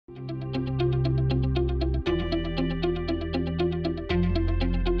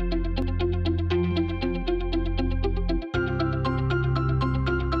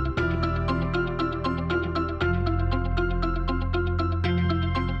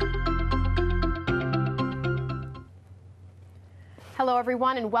Hello,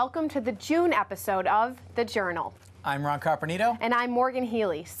 everyone, and welcome to the June episode of The Journal. I'm Ron Carpenito. And I'm Morgan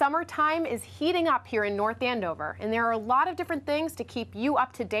Healy. Summertime is heating up here in North Andover, and there are a lot of different things to keep you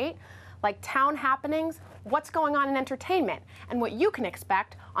up to date, like town happenings, what's going on in entertainment, and what you can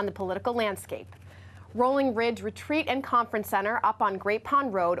expect on the political landscape. Rolling Ridge Retreat and Conference Center up on Great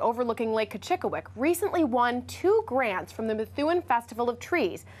Pond Road overlooking Lake Kachikawick recently won 2 grants from the Methuen Festival of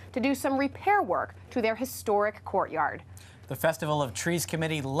Trees to do some repair work to their historic courtyard. The Festival of Trees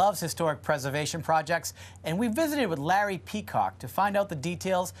Committee loves historic preservation projects, and we visited with Larry Peacock to find out the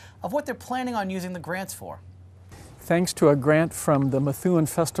details of what they're planning on using the grants for. Thanks to a grant from the Methuen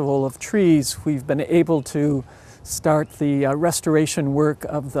Festival of Trees, we've been able to start the restoration work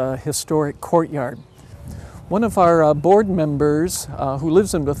of the historic courtyard. One of our board members who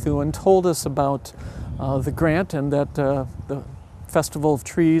lives in Methuen told us about the grant and that the Festival of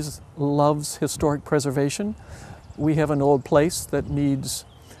Trees loves historic preservation. We have an old place that needs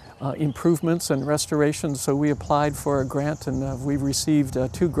improvements and restoration, so we applied for a grant and we've received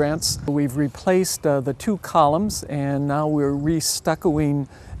 2 grants. We've replaced the 2 columns and now we're restuccoing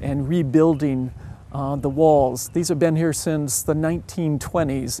and rebuilding the walls. These have been here since the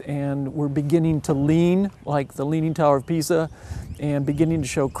 1920s and we're beginning to lean like the Leaning Tower of Pisa and beginning to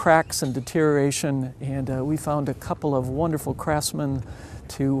show cracks and deterioration, and we found a couple of wonderful craftsmen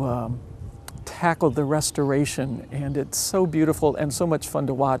to tackle the restoration, and it's so beautiful and so much fun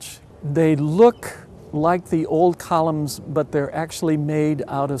to watch. They look like the old columns, but they're actually made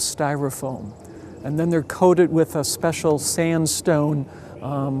out of styrofoam, and then they're coated with a special sandstone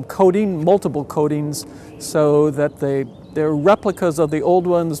coating, multiple coatings, so that they're replicas of the old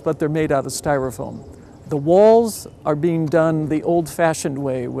ones, but they're made out of styrofoam. The walls are being done the old-fashioned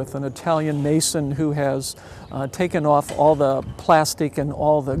way with an Italian mason who has taken off all the plastic and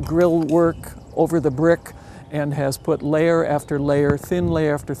all the grill work over the brick and has put layer after layer, thin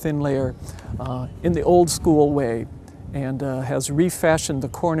layer after thin layer in the old school way, and has refashioned the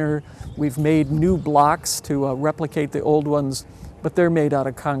corner. We've made new blocks to replicate the old ones, but they're made out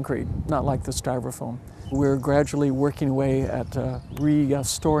of concrete, not like the styrofoam. We're gradually working away at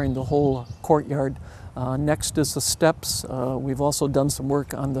restoring the whole courtyard. Next is the steps. We've also done some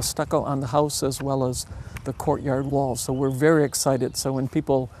work on the stucco on the house as well as the courtyard walls. So we're very excited. So when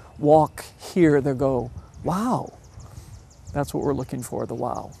people walk here, they go, wow. That's what we're looking for, the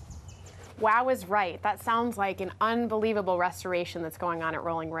wow. Wow is right. That sounds like an unbelievable restoration that's going on at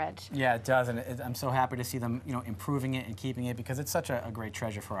Rolling Ridge. Yeah, it does, and I'm so happy to see them, improving it and keeping it because it's such a great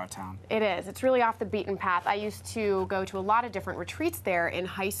treasure for our town. It is. It's really off the beaten path. I used to go to a lot of different retreats there in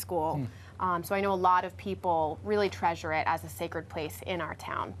high school. So I know a lot of people really treasure it as a sacred place in our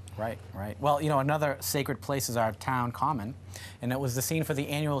town. Right, right. Well, another sacred place is our town common, and it was the scene for the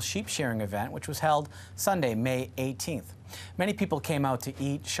annual sheep shearing event, which was held Sunday, May 18th. Many people came out to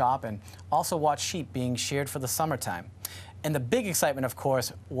eat, shop, and also watch sheep being sheared for the summertime. And the big excitement, of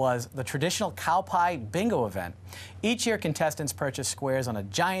course, was the traditional cow pie bingo event. Each year, contestants purchased squares on a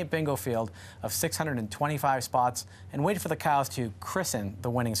giant bingo field of 625 spots and waited for the cows to christen the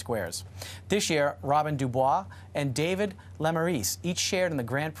winning squares. This year, Robin Dubois and David Lemarise each shared in the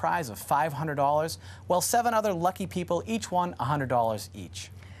grand prize of $500, while 7 other lucky people each won $100 each.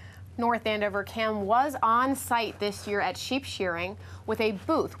 North Andover CAM was on site this year at sheep shearing with a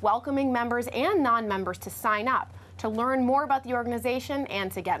booth welcoming members and non-members to sign up, to learn more about the organization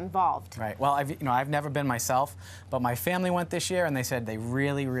and to get involved. Right. Well, I've never been myself, but my family went this year and they said they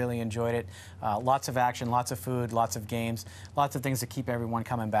really, really enjoyed it. Lots of action, lots of food, lots of games, lots of things to keep everyone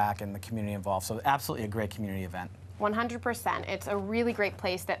coming back and the community involved. So absolutely a great community event. 100%. It's a really great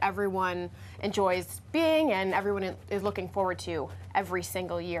place that everyone enjoys being and everyone is looking forward to every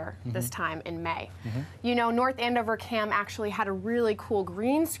single year this time in May. North Andover CAM actually had a really cool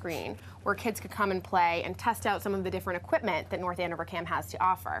green screen where kids could come and play and test out some of the different equipment that North Andover CAM has to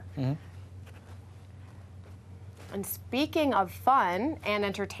offer. And speaking of fun and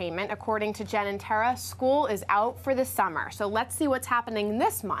entertainment, according to Jen and Tara, school is out for the summer. So let's see what's happening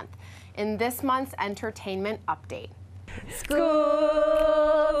this month in this month's entertainment update.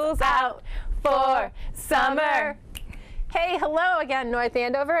 School's out for summer. Hey, hello again, North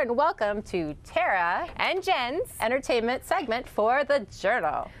Andover, and welcome to Tara and Jen's entertainment segment for The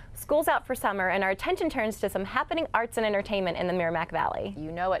Journal. School's out for summer, and our attention turns to some happening arts and entertainment in the Merrimack Valley.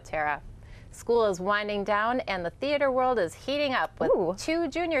 You know it, Tara. School is winding down, and the theater world is heating up with 2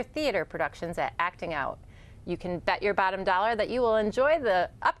 junior theater productions at Acting Out. You can bet your bottom dollar that you will enjoy the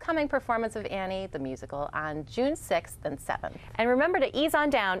upcoming performance of Annie, the musical, on June 6th and 7th. And remember to ease on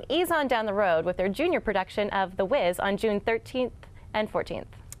down the road with their junior production of The Wiz on June 13th and 14th.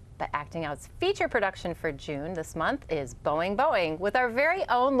 But Acting Out's feature production for June this month is Boeing Boeing with our very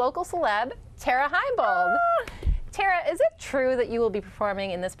own local celeb, Tara Heimbold. Tara, is it true that you will be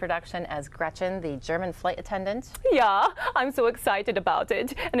performing in this production as Gretchen, the German flight attendant? Yeah, I'm so excited about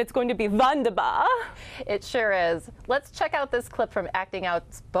it, and it's going to be wunderbar. It sure is. Let's check out this clip from Acting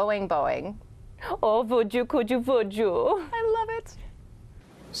Out's Boeing Boeing. Oh, would you, could you, would you? I love it.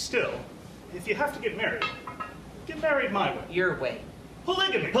 Still, if you have to get married my way. Your way.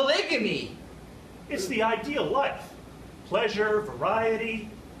 Polygamy. Polygamy! It's the ideal life. Pleasure, variety.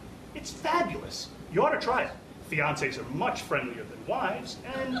 It's fabulous. You ought to try it. Fiancés are much friendlier than wives,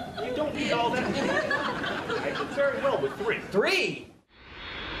 and you don't need all that. I did very well with 3. 3!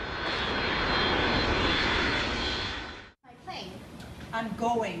 My plane. I'm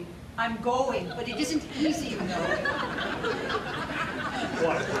going, but it isn't easy, you know.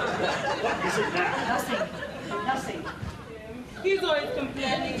 What is it now? Nothing. He's always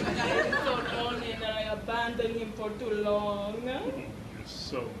complaining that I am so lonely and I abandoned him for too long. You're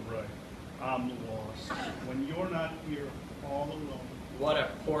so right. I'm lost. When you're not here, all alone. What a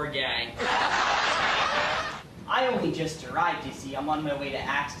poor guy. I only just arrived, you see. I'm on my way to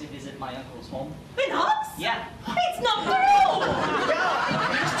Axe to visit my uncle's home. In Axe? Yeah. It's not true!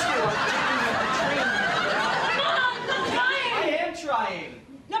 I am trying.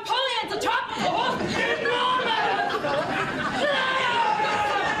 Napoleon's the top of the whole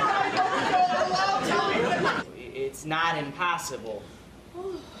It's not impossible.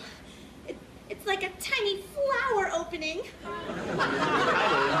 It's like a tiny flower opening.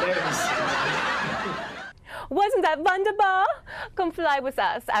 Wasn't that wunderbar? Come fly with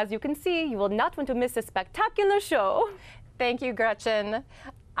us. As you can see, you will not want to miss a spectacular show. Thank you, Gretchen.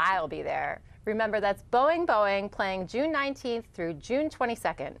 I'll be there. Remember, that's Boeing Boeing playing June 19th through June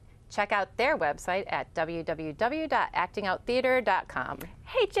 22nd. Check out their website at www.actingouttheater.com.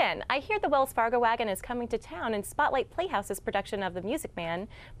 Hey Jen, I hear the Wells Fargo Wagon is coming to town in Spotlight Playhouse's production of The Music Man,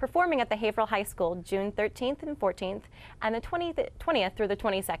 performing at the Haverhill High School June 13th and 14th and the 20th through the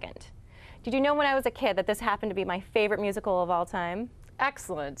 22nd. Did you know when I was a kid that this happened to be my favorite musical of all time?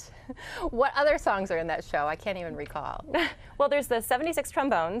 Excellent. What other songs are in that show? I can't even recall. Well, there's the 76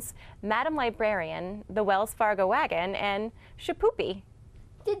 Trombones, Madam Librarian, the Wells Fargo Wagon, and Shapoopy.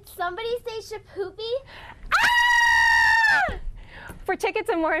 Did somebody say Shapoopy? Ah! For tickets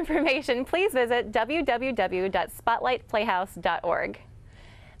and more information, please visit www.spotlightplayhouse.org.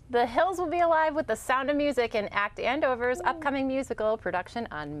 The Hills will be alive with the sound of music in Act Andover's upcoming musical production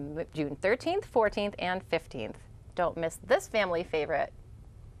on June 13th, 14th, and 15th. Don't miss this family favorite.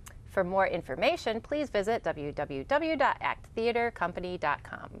 For more information, please visit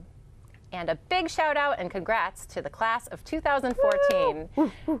www.acttheatercompany.com. And a big shout out and congrats to the class of 2014.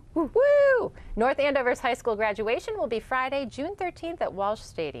 Woo! Woo! North Andover's high school graduation will be Friday, June 13th at Walsh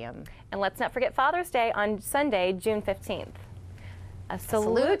Stadium. And let's not forget Father's Day on Sunday, June 15th. A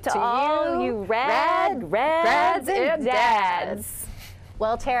salute to all you rads and dads.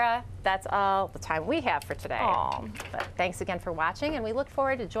 Well, Tara, that's all the time we have for today. Aw. But thanks again for watching, and we look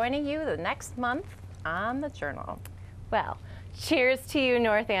forward to joining you the next month on The Journal. Well, cheers to you,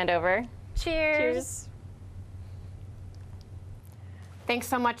 North Andover. Cheers. Thanks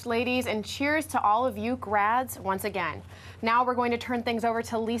so much, ladies, and cheers to all of you grads once again. Now we're going to turn things over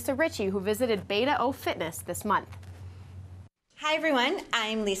to Lisa Ritchie, who visited Beta O Fitness this month. Hi everyone,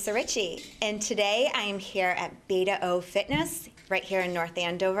 I'm Lisa Ritchie, and today I am here at Beta O Fitness, right here in North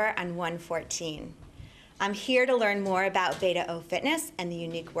Andover on 114. I'm here to learn more about Beta O Fitness and the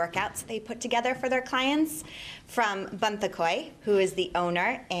unique workouts they put together for their clients from Bantha Koi, who is the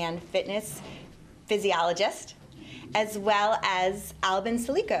owner and fitness physiologist, as well as Albin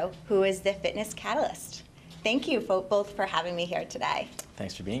Silico, who is the fitness catalyst. Thank you both for having me here today.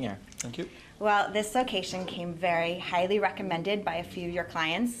 Thanks for being here. Thank you. Well, this location came very highly recommended by a few of your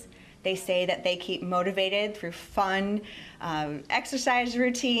clients. They say that they keep motivated through fun exercise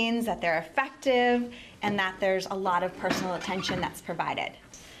routines, that they're effective, and that there's a lot of personal attention that's provided.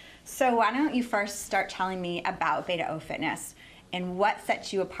 So why don't you first start telling me about Beta O Fitness and what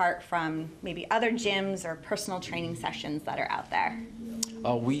sets you apart from maybe other gyms or personal training sessions that are out there?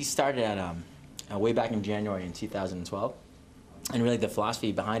 We started at way back in January in 2012. And really the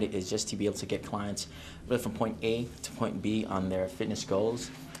philosophy behind it is just to be able to get clients really from point A to point B on their fitness goals.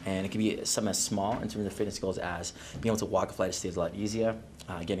 And it can be something as small in terms of fitness goals as being able to walk a flight of stairs a lot easier,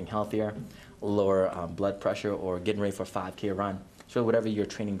 getting healthier, lower blood pressure, or getting ready for a 5K run. So whatever your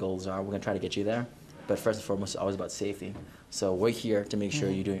training goals are, we're going to try to get you there. But first and foremost, it's always about safety. So we're here to make sure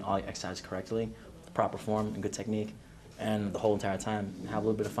you're doing all your exercise correctly, proper form and good technique, and the whole entire time have a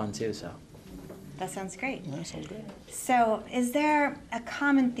little bit of fun too. So. That sounds great. Yeah, that sounds great. So is there a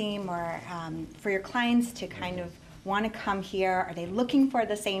common theme or for your clients to kind of want to come here? Are they looking for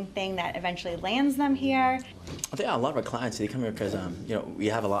the same thing that eventually lands them here? I think a lot of our clients, they come here because you know, we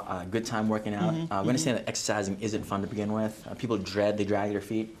have a good time working out. We understand that exercising isn't fun to begin with. People dread, they drag their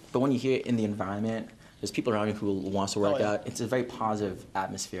feet. But when you hear it in the environment, there's people around you who wants to work out. It's a very positive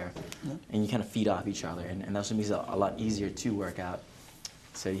atmosphere, and you kind of feed off each other, and that's what makes it a lot easier to work out.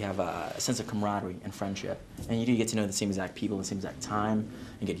 So you have a sense of camaraderie and friendship, and you do get to know the same exact people at the same exact time,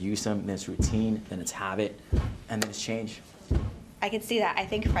 and get used to them. Then it's routine, then it's habit, and then it's change. I could see that. I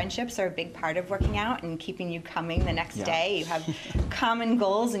think friendships are a big part of working out and keeping you coming the next day. You have common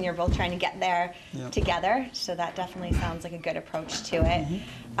goals and you're both trying to get there together. So that definitely sounds like a good approach to it.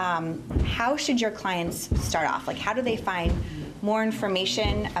 How should your clients start off? Like, how do they find more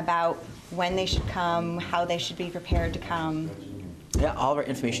information about when they should come, how they should be prepared to come? Yeah, all of our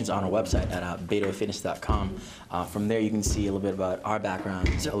information is on our website at betaofitness.com. From there, you can see a little bit about our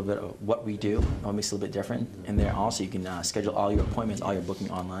backgrounds, a little bit of what we do, what makes it a little bit different. And there also, you can schedule all your appointments, all your booking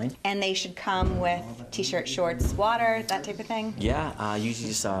online. And they should come with t-shirt, shorts, water, that type of thing? Yeah, usually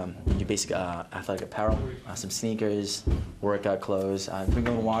just your basic athletic apparel, some sneakers, workout clothes. Bring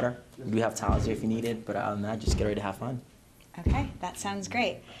your own water. We do have towels here if you need it, but other than that, just get ready to have fun. Okay, that sounds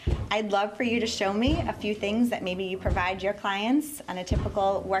great. I'd love for you to show me a few things that maybe you provide your clients on a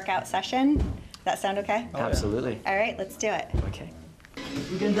typical workout session. Does that sound okay? Oh, absolutely. All right, let's do it. Okay.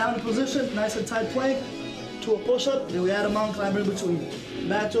 We get down in position, nice and tight plank, to a push-up, then we add a mountain climber in between.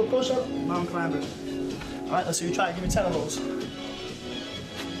 Back to a push-up, mountain climber. All right, let's see you try it. Give me 10 of those.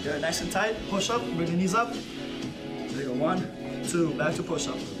 Good, nice and tight, push-up, bring the knees up. There you go, 1, 2, back to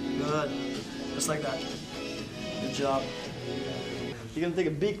push-up. Good, just like that. Good job. You're gonna take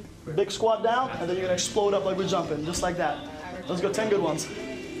a big squat down, and then you're gonna explode up like we're jumping, just like that. Let's go, 10 good ones.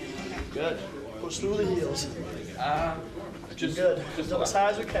 Good. Push through the heels. Good. Just up as high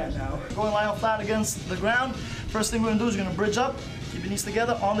as we can now. Going lying flat against the ground. First thing we're gonna do is you're gonna bridge up, keep your knees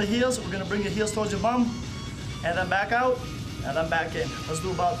together on the heels. We're gonna bring your heels towards your bum, and then back out, and then back in. Let's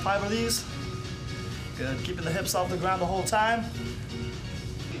do about 5 of these. Good. Keeping the hips off the ground the whole time.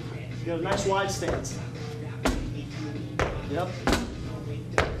 Get a nice wide stance. Yep.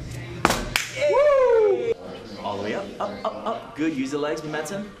 Woo! All the way up, up, up, up. Good, use the legs,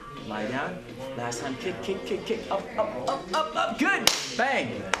 momentum. Lie down. Last time, kick, kick, kick, kick. Up, up, up, up, up. Good.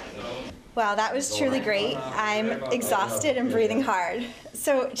 Bang. Wow, that was truly great. I'm exhausted and breathing hard.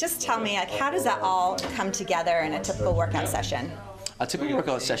 So just tell me, like, how does that all come together in a typical workout session? A typical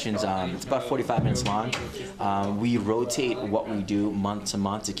workout session's it's about 45 minutes long. We rotate what we do month to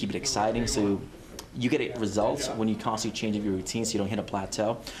month to keep it exciting. So you get results when you constantly change up your routine so you don't hit a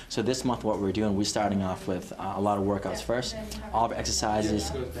plateau. So this month what we're doing, we're starting off with a lot of workouts first. All of our exercises,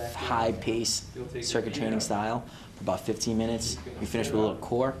 high pace, circuit training style for about 15 minutes. We finish with a little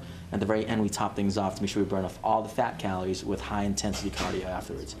core. At the very end we top things off to make sure we burn off all the fat calories with high intensity cardio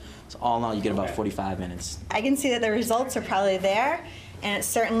afterwards. So all in all you get about 45 minutes. I can see that the results are probably there, and it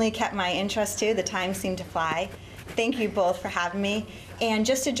certainly kept my interest too. The time seemed to fly. Thank you both for having me. And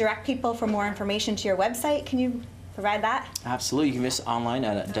just to direct people for more information to your website, can you provide that? Absolutely. You can visit online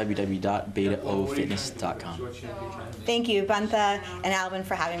at www.betaofitness.com. Thank you, Bantha and Alvin,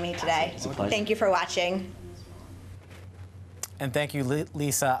 for having me today. It's a pleasure. Thank you for watching. And thank you,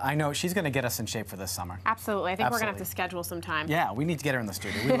 Lisa. I know she's going to get us in shape for this summer. Absolutely. I think we're going to have to schedule some time. Yeah, we need to get her in the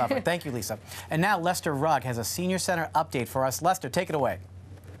studio. We love her. Thank you, Lisa. And now Lester Rugg has a Senior Center update for us. Lester, take it away.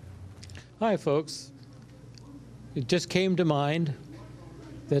 Hi, folks. It just came to mind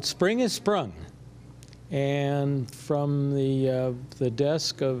that spring has sprung. And from the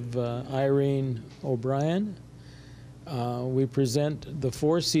desk of Irene O'Brien, we present the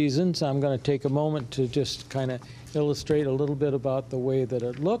 4 seasons. I'm going to take a moment to just kind of illustrate a little bit about the way that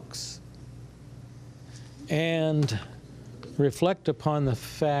it looks and reflect upon the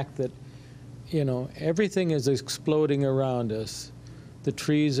fact that, you know, everything is exploding around us. The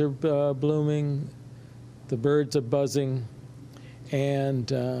trees are blooming, the birds are buzzing,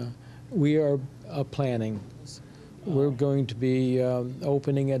 and we are planning. We're going to be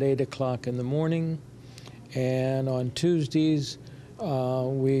opening at 8 o'clock in the morning, and on Tuesdays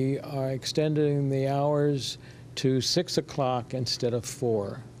we are extending the hours to 6 o'clock instead of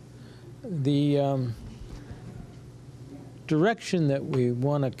 4. The direction that we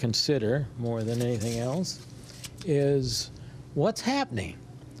want to consider more than anything else is what's happening.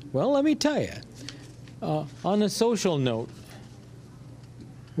 Well, let me tell you. On a social note,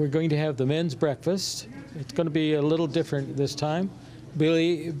 we're going to have the men's breakfast. It's going to be a little different this time.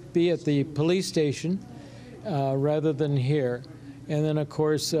 Be at the police station rather than here. And then, of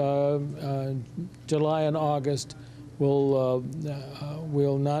course, July and August, we'll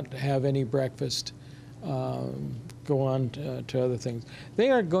not have any breakfast, go on to other things. They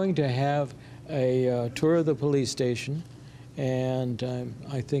are going to have a tour of the police station, and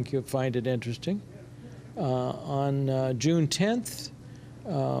I think you'll find it interesting. On June 10th,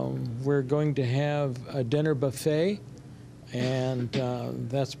 we're going to have a dinner buffet, and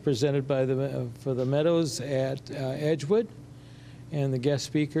that's presented by for the Meadows at Edgewood, and the guest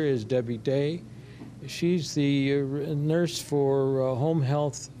speaker is Debbie Day. She's the nurse for home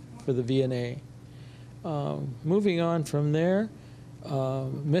health for the VNA. Moving on from there,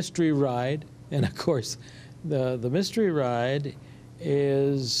 Mystery Ride, and of course, the Mystery Ride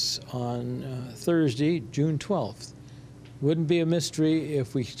is on Thursday, June 12th. Wouldn't be a mystery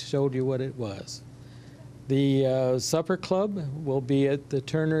if we showed you what it was. The Supper Club will be at the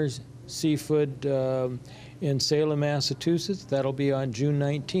Turner's Seafood in Salem, Massachusetts. That'll be on June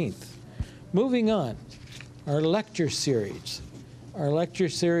 19th. Moving on, our lecture series. Our lecture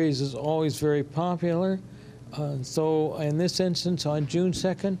series is always very popular. So in this instance, on June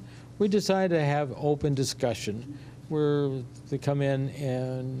 2nd, we decided to have open discussion where they come in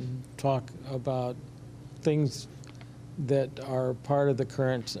and talk about things that are part of the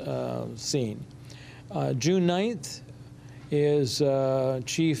current scene. June 9th is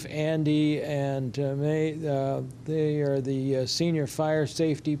Chief Andy and May. They are the Senior Fire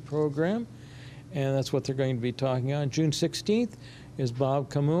Safety Program, and that's what they're going to be talking on. June 16th is Bob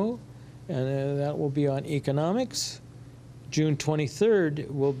Camus, and that will be on economics. June 23rd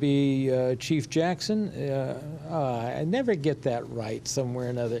will be Chief Jackson. I never get that right somewhere or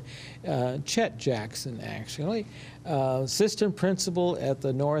another. Chet Jackson, actually. Assistant Principal at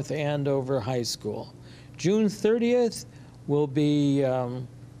the North Andover High School. June 30th will be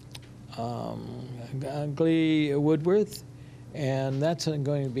Glee Woodworth, and that's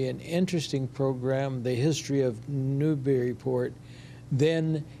going to be an interesting program, the history of Newburyport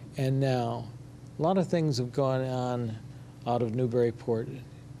then and now. A lot of things have gone on out of Newburyport,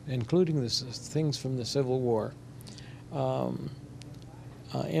 including things from the Civil War.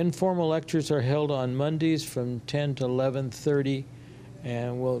 Informal lectures are held on Mondays from 10 to 11:30,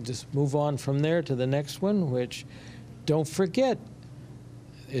 and we'll just move on from there to the next one, which, don't forget,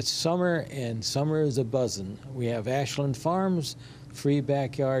 it's summer, and summer is a-buzzin'. We have Ashland Farms, free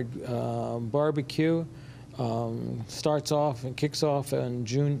backyard barbecue. Starts off and kicks off on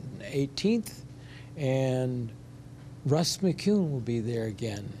June 18th, and Russ McCune will be there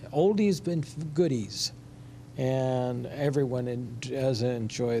again. Oldies but goodies, and everyone does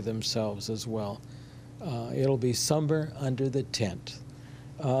enjoy themselves as well. It'll be summer under the tent.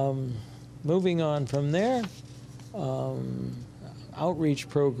 Moving on from there, outreach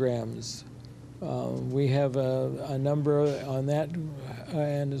programs. We have a number on that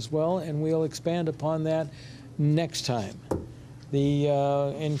end as well, and we'll expand upon that next time.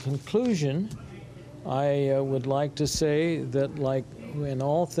 In conclusion, I would like to say that, like in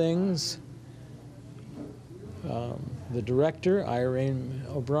all things, the director, Irene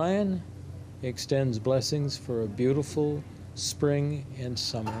O'Brien, extends blessings for a beautiful spring and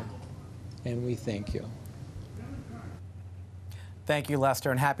summer, and we thank you. Thank you,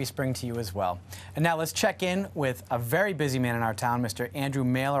 Lester, and happy spring to you as well. And now let's check in with a very busy man in our town, Mr. Andrew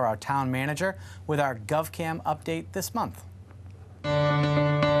Mailer, our town manager, with our GovCam update this month.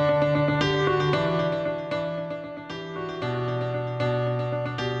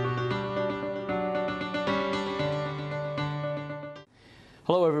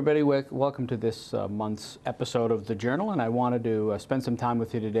 Hello everybody, welcome to this month's episode of The Journal, and I wanted to spend some time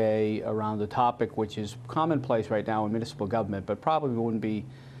with you today around the topic which is commonplace right now in municipal government, but probably wouldn't be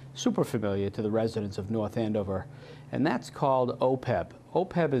super familiar to the residents of North Andover, and that's called OPEB.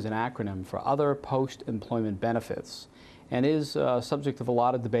 OPEB is an acronym for Other Post-Employment Benefits, and is subject of a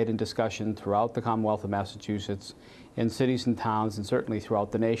lot of debate and discussion throughout the Commonwealth of Massachusetts, in cities and towns, and certainly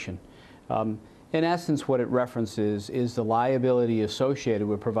throughout the nation. In essence, what it references is the liability associated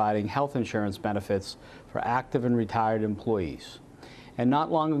with providing health insurance benefits for active and retired employees. And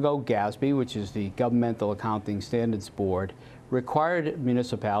not long ago, GASB, which is the Governmental Accounting Standards Board, required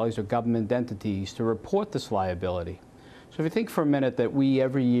municipalities or government entities to report this liability. So if you think for a minute that we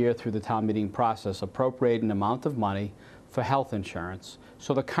every year through the town meeting process appropriate an amount of money for health insurance,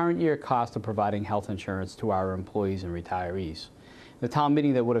 so the current year cost of providing health insurance to our employees and retirees. The town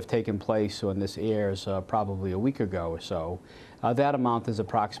meeting that would have taken place when this airs probably a week ago or so, that amount is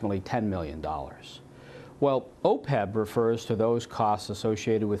approximately $10 million. Well, OPEB refers to those costs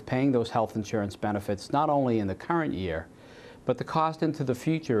associated with paying those health insurance benefits not only in the current year, but the cost into the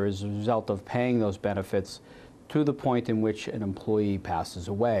future as a result of paying those benefits to the point in which an employee passes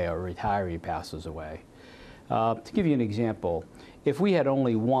away or a retiree passes away. To give you an example, if we had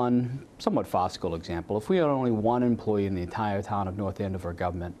only one, somewhat farcical example, if we had only one employee in the entire town of North Andover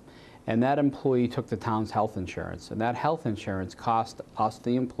government, and that employee took the town's health insurance, and that health insurance cost us,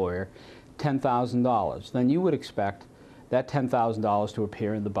 the employer, $10,000, then you would expect that $10,000 to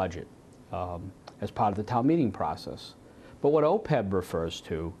appear in the budget as part of the town meeting process. But what OPEB refers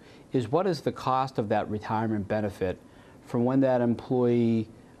to is what is the cost of that retirement benefit from when that employee,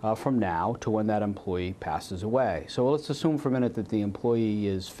 from now to when that employee passes away. So let's assume for a minute that the employee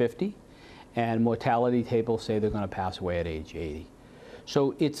is 50 and mortality tables say they're going to pass away at age 80.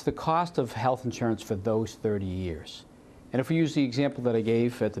 So it's the cost of health insurance for those 30 years. And if we use the example that I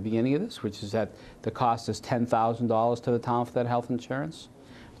gave at the beginning of this, which is that the cost is $10,000 to the town for that health insurance,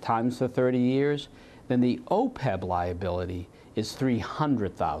 times the 30 years, then the OPEB liability is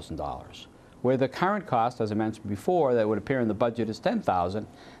 $300,000. Where the current cost, as I mentioned before, that would appear in the budget is $10,000,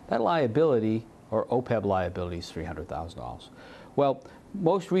 that liability, or OPEB liability, is $300,000. Well,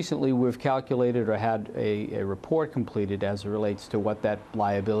 most recently we've calculated or had a report completed as it relates to what that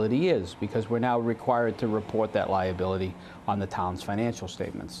liability is, because we're now required to report that liability on the town's financial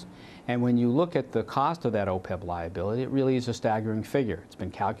statements. And when you look at the cost of that OPEB liability, it really is a staggering figure. It's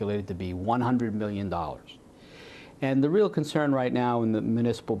been calculated to be $100 million. And the real concern right now in the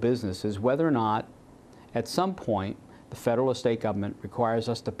municipal business is whether or not, at some point, the federal or state government requires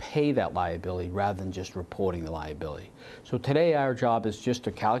us to pay that liability rather than just reporting the liability. So today our job is just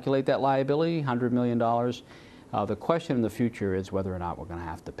to calculate that liability, $100 million. The question in the future is whether or not we're going to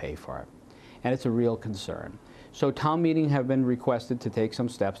have to pay for it. And it's a real concern. So town meeting have been requested to take some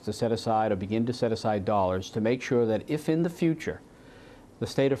steps to set aside or begin to set aside dollars to make sure that if in the future the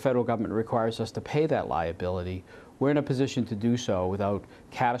state or federal government requires us to pay that liability, we're in a position to do so without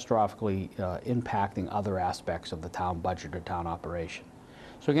catastrophically impacting other aspects of the town budget or town operation.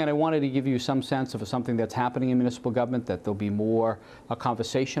 So again, I wanted to give you some sense of something that's happening in municipal government that there'll be more a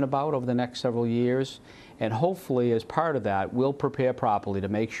conversation about over the next several years. And hopefully, as part of that, we'll prepare properly to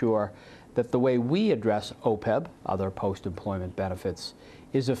make sure that the way we address OPEB, other post-employment benefits,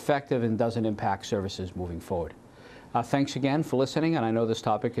 is effective and doesn't impact services moving forward. Thanks again for listening, and I know this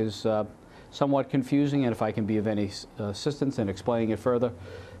topic is somewhat confusing, and if I can be of any assistance in explaining it further,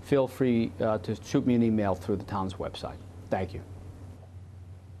 feel free to shoot me an email through the town's website. Thank you.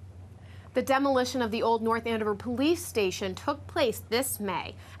 The demolition of the old North Andover Police Station took place this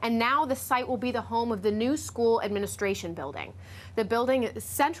May, and now the site will be the home of the new school administration building. The building is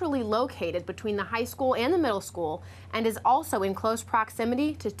centrally located between the high school and the middle school and is also in close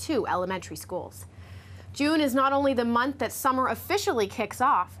proximity to 2 elementary schools. June is not only the month that summer officially kicks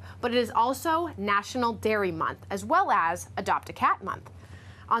off, but it is also National Dairy Month, as well as Adopt a Cat Month.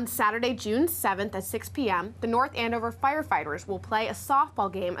 On Saturday, June 7th at 6 p.m., the North Andover firefighters will play a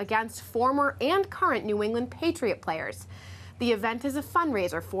softball game against former and current New England Patriot players. The event is a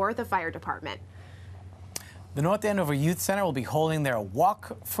fundraiser for the fire department. The North Andover Youth Center will be holding their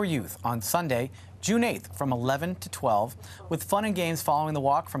Walk for Youth on Sunday, June 8th from 11 to 12, with fun and games following the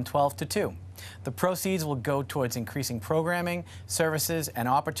walk from 12 to 2. The proceeds will go towards increasing programming, services, and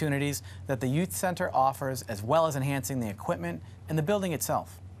opportunities that the Youth Center offers, as well as enhancing the equipment and the building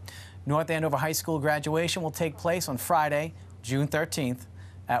itself. North Andover High School graduation will take place on Friday, June 13th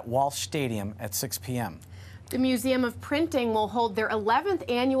at Walsh Stadium at 6 p.m. The Museum of Printing will hold their 11th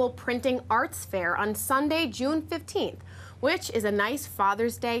annual Printing Arts Fair on Sunday, June 15th, which is a nice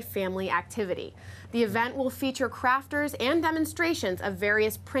Father's Day family activity. The event will feature crafters and demonstrations of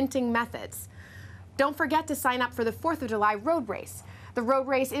various printing methods. Don't forget to sign up for the 4th of July road race. The road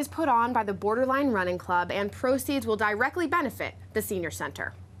race is put on by the Borderline Running Club, and proceeds will directly benefit the Senior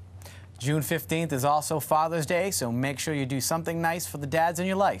Center. June 15th is also Father's Day, so make sure you do something nice for the dads in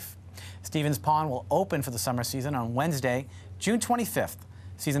your life. Stevens Pond will open for the summer season on Wednesday, June 25th.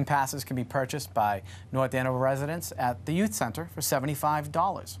 Season passes can be purchased by North Andover residents at the Youth Center for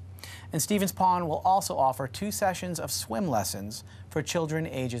 $75. And Stevens Pond will also offer 2 sessions of swim lessons for children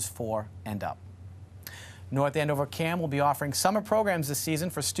ages 4 and up. North Andover CAM will be offering summer programs this season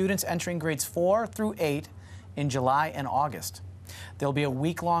for students entering grades 4 through 8 in July and August. There'll be a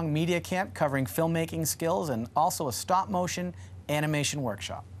week-long media camp covering filmmaking skills and also a stop-motion animation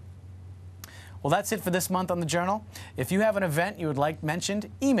workshop. Well, that's it for this month on The Journal. If you have an event you would like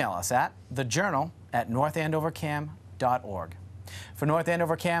mentioned, email us at thejournal@northandovercam.org. For North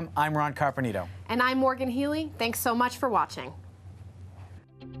Andover CAM, I'm Ron Carpenito. And I'm Morgan Healy. Thanks so much for watching.